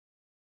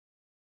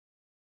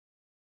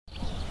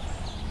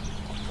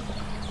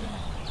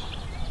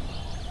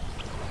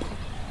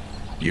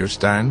You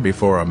stand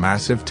before a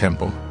massive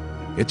temple,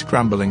 its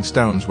crumbling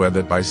stones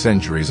weathered by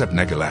centuries of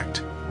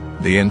neglect.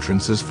 The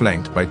entrance is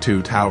flanked by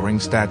two towering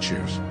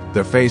statues,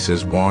 their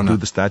faces worn Do out.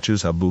 the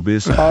statues have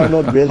boobies?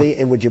 Arnold, really?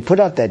 And would you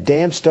put out that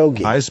damn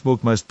stogie? I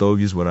smoke my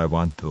stogies when I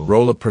want to.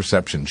 Roll a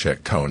perception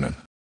check, Conan.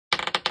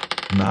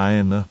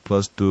 9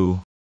 plus 2,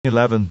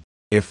 11.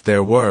 If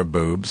there were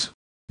boobs,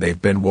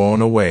 they've been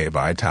worn away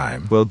by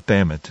time. Well,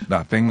 damn it.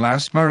 Nothing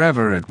lasts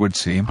forever, it would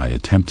seem. I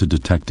attempt to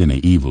detect any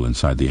evil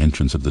inside the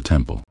entrance of the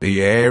temple.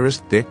 The air is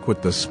thick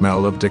with the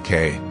smell of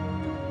decay,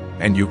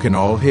 and you can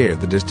all hear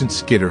the distant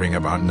skittering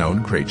of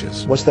unknown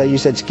creatures. What's that you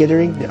said,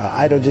 skittering?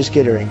 I don't do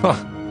skittering.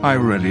 I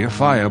ready a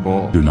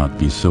fireball. Do not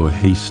be so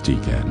hasty,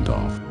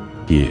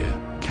 Gandalf. Here,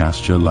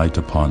 cast your light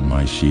upon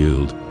my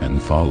shield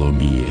and follow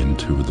me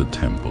into the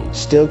temple.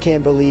 Still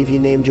can't believe you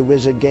named your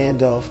wizard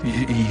Gandalf.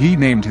 He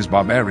named his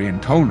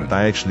barbarian Conan.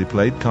 I actually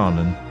played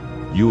Conan.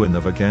 You were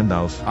never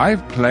Gandalf.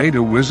 I've played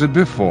a wizard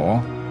before.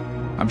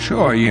 I'm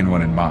sure Ian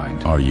one in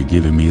mind. Are you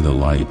giving me the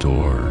light,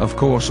 or...? Of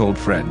course, old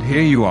friend.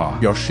 Here you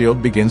are. Your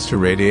shield begins to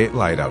radiate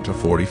light out to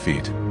 40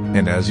 feet,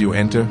 and as you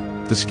enter,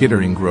 the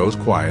skittering grows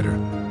quieter,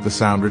 the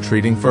sound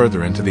retreating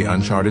further into the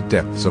uncharted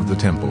depths of the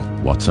temple.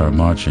 What's our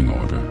marching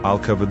order? I'll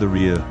cover the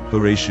rear,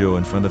 Horatio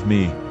in front of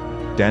me,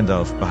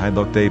 Gandalf behind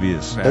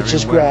Octavius. Very Let's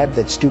just well. grab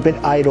that stupid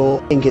idol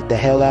and get the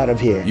hell out of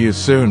here. You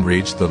soon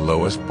reach the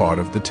lowest part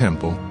of the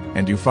temple,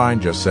 and you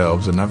find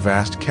yourselves in a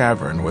vast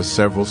cavern with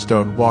several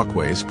stone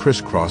walkways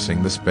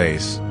crisscrossing the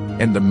space.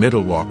 In the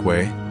middle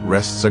walkway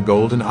rests a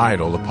golden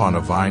idol upon a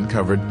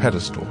vine-covered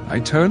pedestal. I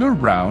turn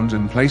around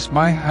and place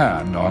my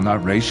hand on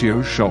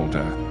Horatio's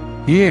shoulder.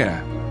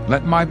 Here,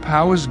 let my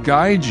powers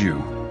guide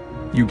you.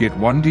 You get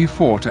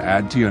 1d4 to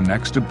add to your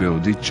next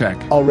ability check.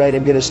 All right,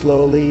 I'm gonna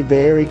slowly,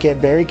 very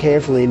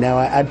carefully. Now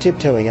I'm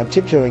tiptoeing. I'm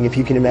tiptoeing. If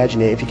you can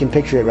imagine it, if you can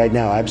picture it right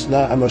now.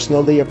 I'm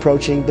slowly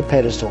approaching the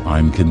pedestal.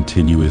 I'm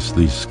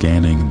continuously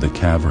scanning the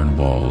cavern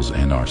walls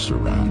and our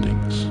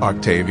surroundings.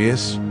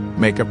 Octavius,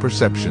 make a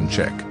perception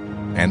check,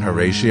 and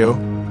Horatio,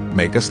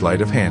 make a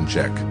sleight of hand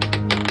check.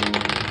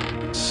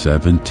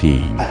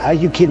 17. Are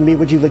you kidding me?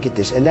 Would you look at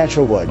this? A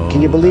natural one.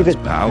 Can you believe it?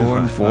 How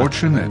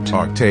unfortunate.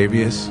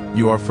 Octavius,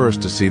 you are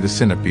first to see the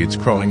centipedes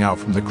crawling out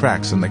from the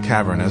cracks in the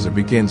cavern as it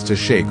begins to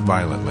shake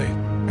violently.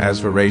 As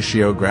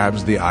Horatio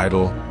grabs the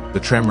idol, the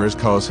tremors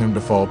cause him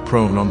to fall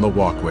prone on the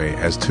walkway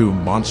as two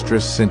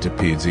monstrous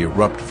centipedes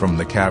erupt from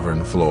the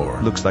cavern floor.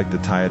 Looks like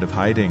they're tired of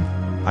hiding.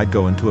 I'd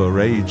go into a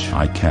rage.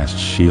 I cast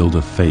Shield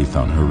of Faith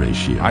on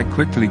Horatio. I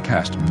quickly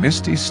cast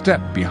Misty Step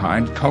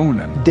behind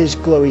Conan. This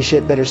glowy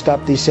shit better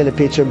stop these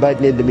centipedes from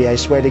biting into me, I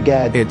swear to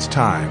God. It's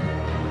time.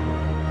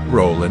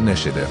 Roll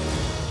initiative.